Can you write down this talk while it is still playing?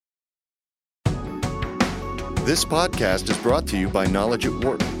This podcast is brought to you by Knowledge at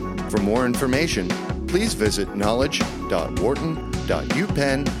Wharton. For more information, please visit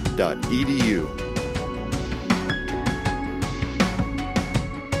knowledge.wharton.upenn.edu.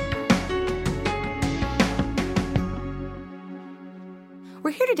 We're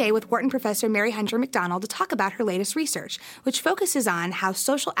here today with Wharton professor Mary Hunter McDonald to talk about her latest research, which focuses on how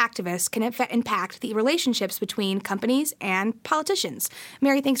social activists can impact the relationships between companies and politicians.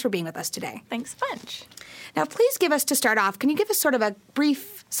 Mary, thanks for being with us today. Thanks a bunch. Now, please give us, to start off, can you give us sort of a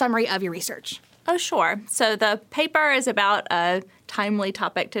brief summary of your research? Oh, sure. So the paper is about a timely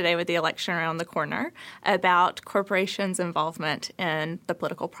topic today with the election around the corner, about corporations' involvement in the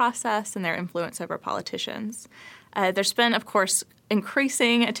political process and their influence over politicians. There's been, of course,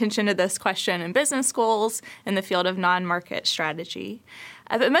 increasing attention to this question in business schools in the field of non-market strategy.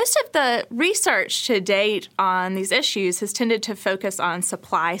 But most of the research to date on these issues has tended to focus on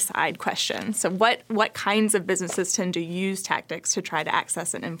supply-side questions. So what kinds of businesses tend to use tactics to try to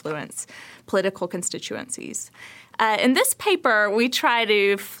access and influence political constituencies? In this paper, we try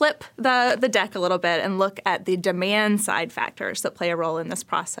to flip the deck a little bit and look at the demand-side factors that play a role in this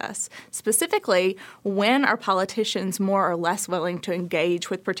process. Specifically, when are politicians more or less willing to engage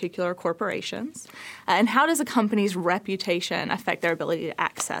with particular corporations? And how does a company's reputation affect their ability to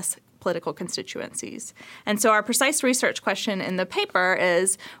access political constituencies? And so our precise research question in the paper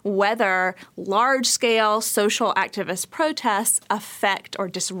is whether large-scale social activist protests affect or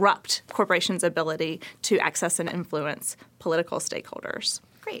disrupt corporations' ability to access and influence political stakeholders.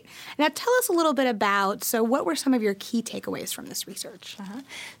 Great. Now tell us a little bit about, so what were some of your key takeaways from this research?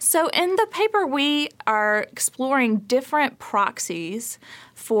 So in the paper, we are exploring different proxies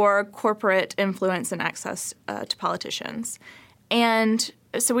for corporate influence and access to politicians. And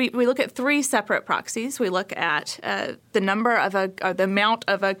so we look at three separate proxies. We look at the number of the amount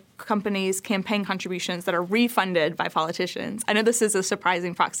of a company's campaign contributions that are refunded by politicians. I know this is a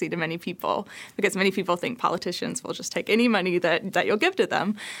surprising proxy to many people because many people think politicians will just take any money that you'll give to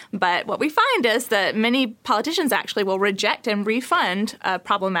them. But what we find is that many politicians actually will reject and refund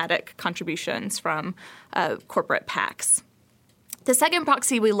problematic contributions from corporate PACs. The second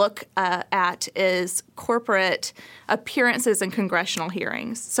proxy we look at is corporate appearances in congressional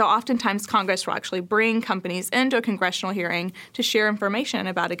hearings. So oftentimes Congress will actually bring companies into a congressional hearing to share information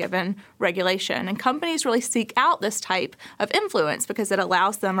about a given regulation. And companies really seek out this type of influence because it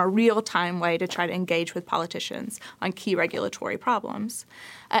allows them a real-time way to try to engage with politicians on key regulatory problems.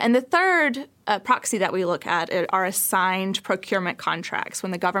 And the third proxy that we look at are assigned procurement contracts,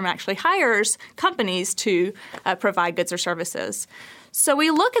 when the government actually hires companies to provide goods or services. So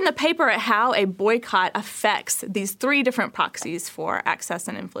we look in the paper at how a boycott affects these three different proxies for access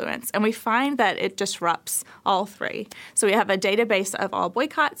and influence, and we find that it disrupts all three. So we have a database of all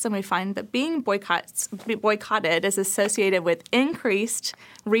boycotts, and we find that being boycotted is associated with increased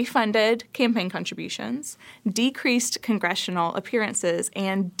refunded campaign contributions, decreased congressional appearances,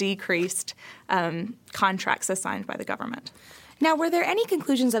 and decreased contracts assigned by the government. Now, were there any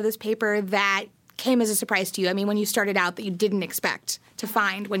conclusions of this paper that came as a surprise to you? I mean, when you started out that you didn't expect to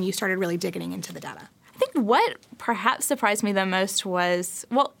find when you started really digging into the data? I think what perhaps surprised me the most was,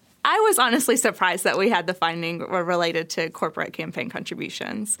 I was honestly surprised that we had the finding were related to corporate campaign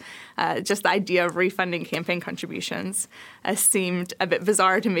contributions. Just the idea of refunding campaign contributions seemed a bit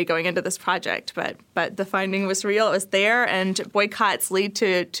bizarre to me going into this project, but the finding was real. It was there, and boycotts lead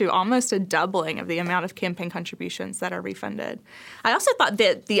to almost a doubling of the amount of campaign contributions that are refunded. I also thought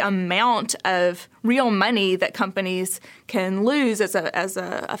that the amount of real money that companies can lose as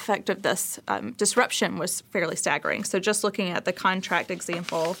a effect of this disruption was fairly staggering. So just looking at the contract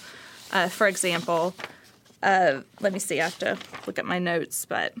example, for example, let me see, I have to look at my notes,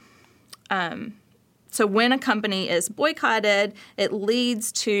 but so when a company is boycotted, it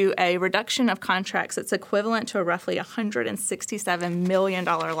leads to a reduction of contracts that's equivalent to a roughly $167 million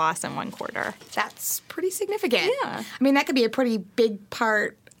loss in one quarter. That's pretty significant. Yeah. I mean, that could be a pretty big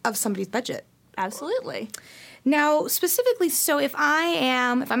part of somebody's budget. Absolutely. Now, specifically, so if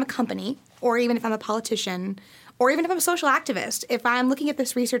I'm a company, or even if I'm a politician, or even if I'm a social activist, if I'm looking at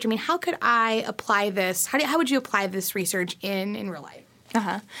this research, I mean, how could I apply this? How would you apply this research in real life?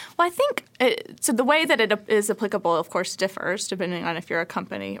 Well, I think so the way that it is applicable, of course, differs depending on if you're a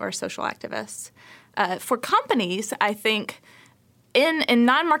company or a social activist. For companies, I think in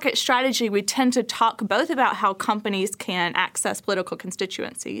non-market strategy, we tend to talk both about how companies can access political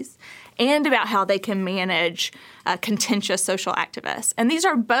constituencies and about how they can manage contentious social activists. And these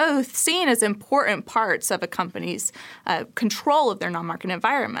are both seen as important parts of a company's control of their non-market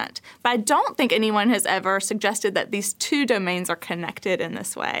environment. But I don't think anyone has ever suggested that these two domains are connected in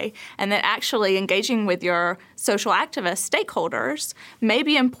this way, and that actually engaging with your social activist stakeholders may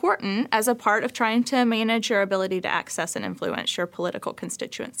be important as a part of trying to manage your ability to access and influence your political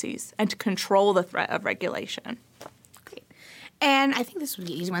constituencies and to control the threat of regulation. Great. And I think this would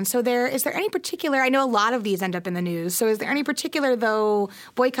be an easy one. So is there any particular, I know a lot of these end up in the news, so is there any particular, though,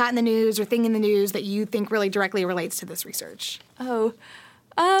 boycott in the news or thing in the news that you think really directly relates to this research? So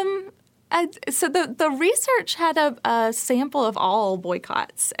the research had a sample of all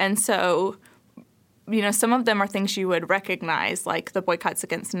boycotts. And so, some of them are things you would recognize, like the boycotts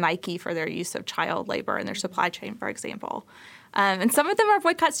against Nike for their use of child labor in their supply chain, for example. And some of them are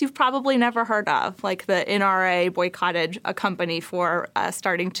boycotts you've probably never heard of, like the NRA boycotted a company for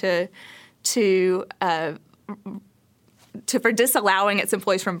starting for disallowing its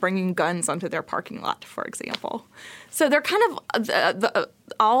employees from bringing guns onto their parking lot, for example. So they're kind of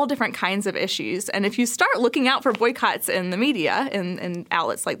all different kinds of issues. And if you start looking out for boycotts in the media, in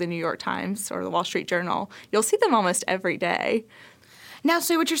outlets like the New York Times or the Wall Street Journal, you'll see them almost every day. Now,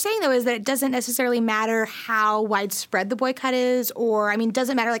 so what you're saying, though, is that it doesn't necessarily matter how widespread the boycott is, or, does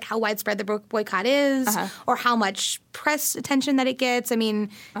it matter, how widespread the boycott is, or how much press attention that it gets?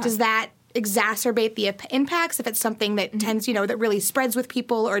 Does that exacerbate the impacts if it's something that tends, that really spreads with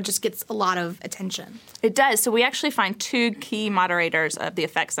people or just gets a lot of attention? It does. So we actually find two key moderators of the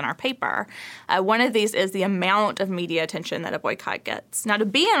effects in our paper. One of these is the amount of media attention that a boycott gets. Now, to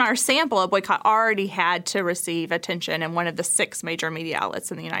be in our sample, a boycott already had to receive attention in one of the 6 major media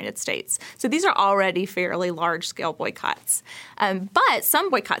outlets in the United States. So these are already fairly large-scale boycotts. But some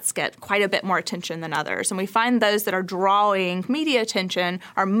boycotts get quite a bit more attention than others. And we find those that are drawing media attention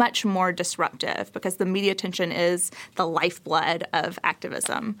are much more disruptive because the media attention is the lifeblood of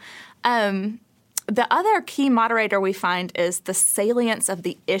activism. The other key moderator we find is the salience of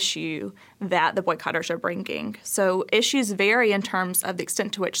the issue that the boycotters are bringing. So issues vary in terms of the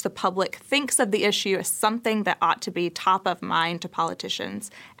extent to which the public thinks of the issue as something that ought to be top of mind to politicians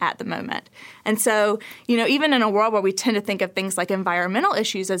at the moment. And so, even in a world where we tend to think of things like environmental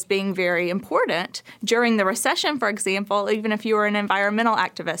issues as being very important, during the recession, for example, even if you were an environmental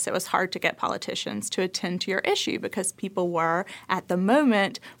activist, it was hard to get politicians to attend to your issue because people were, at the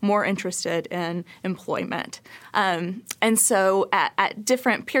moment, more interested in employment. And so at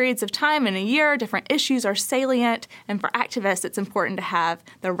different periods of time in a year, different issues are salient. And for activists, it's important to have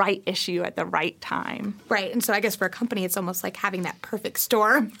the right issue at the right time. Right. And so I guess for a company, it's almost like having that perfect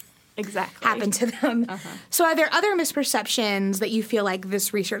storm happen to them. So are there other misperceptions that you feel like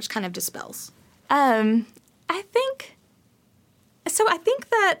this research kind of dispels? I think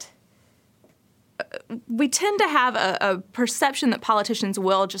that we tend to have a perception that politicians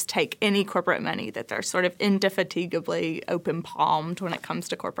will just take any corporate money, that they're sort of indefatigably open-palmed when it comes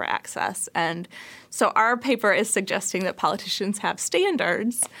to corporate access. And so our paper is suggesting that politicians have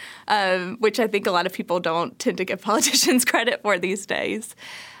standards, which I think a lot of people don't tend to give politicians credit for these days.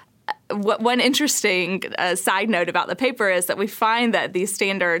 One interesting side note about the paper is that we find that these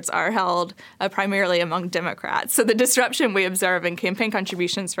standards are held primarily among Democrats. So the disruption we observe in campaign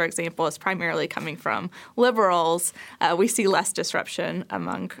contributions, for example, is primarily coming from liberals. We see less disruption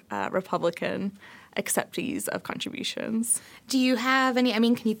among Republican acceptees of contributions. Do you have any,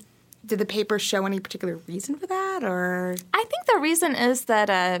 did the paper show any particular reason for that, or? I think the reason is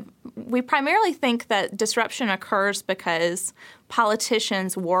that we primarily think that disruption occurs because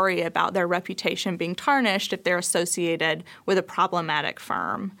politicians worry about their reputation being tarnished if they're associated with a problematic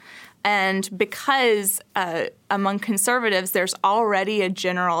firm. And because among conservatives, there's already a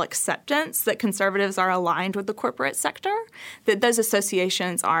general acceptance that conservatives are aligned with the corporate sector, that those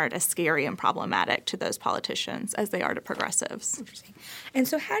associations aren't as scary and problematic to those politicians as they are to progressives. Interesting. And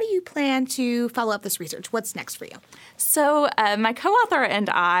so how do you plan to follow up this research? What's next for you? So my co-author and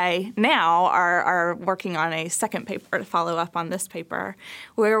I now are working on a second paper to follow up on this paper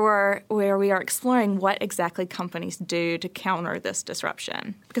where we are exploring what exactly companies do to counter this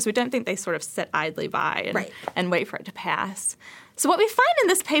disruption, because we don't think they sort of sit idly by and wait for it to pass. So what we find in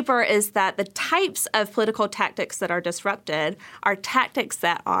this paper is that the types of political tactics that are disrupted are tactics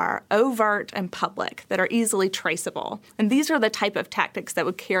that are overt and public, that are easily traceable. And these are the type of tactics that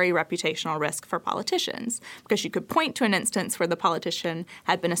would carry reputational risk for politicians, because you could point to an instance where the politician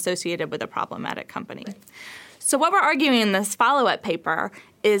had been associated with a problematic company. Right. So what we're arguing in this follow-up paper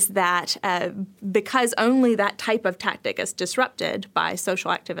is that because only that type of tactic is disrupted by social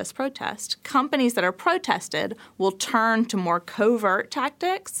activist protest, companies that are protested will turn to more covert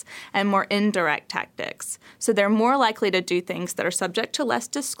tactics and more indirect tactics. So they're more likely to do things that are subject to less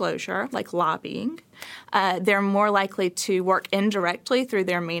disclosure, like lobbying. They're more likely to work indirectly through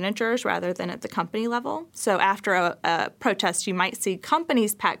their managers rather than at the company level. So after a protest, you might see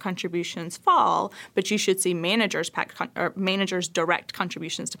companies' PAC contributions fall, but you should see managers' direct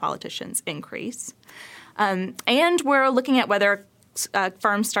contributions to politicians increase. And we're looking at whether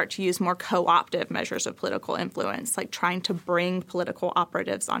firms start to use more co-optive measures of political influence, like trying to bring political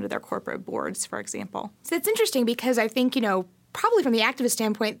operatives onto their corporate boards, for example. So it's interesting because I think, probably from the activist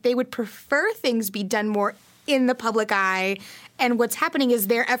standpoint, they would prefer things be done more in the public eye. And what's happening is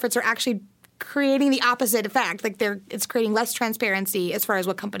their efforts are actually creating the opposite effect. Like it's creating less transparency as far as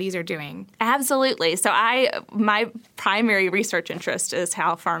what companies are doing. Absolutely. So my primary research interest is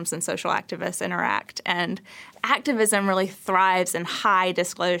how firms and social activists interact. And activism really thrives in high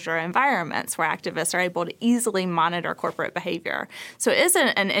disclosure environments where activists are able to easily monitor corporate behavior. So it is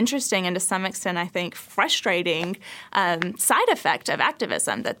an interesting and to some extent, I think, frustrating side effect of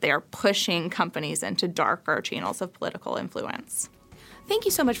activism that they're pushing companies into darker channels of political influence. Thank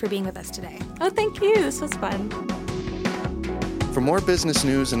you so much for being with us today. Oh, thank you. This was fun. For more business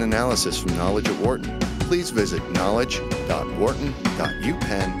news and analysis from Knowledge at Wharton, please visit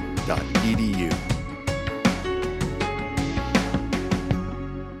knowledge.wharton.upenn.edu.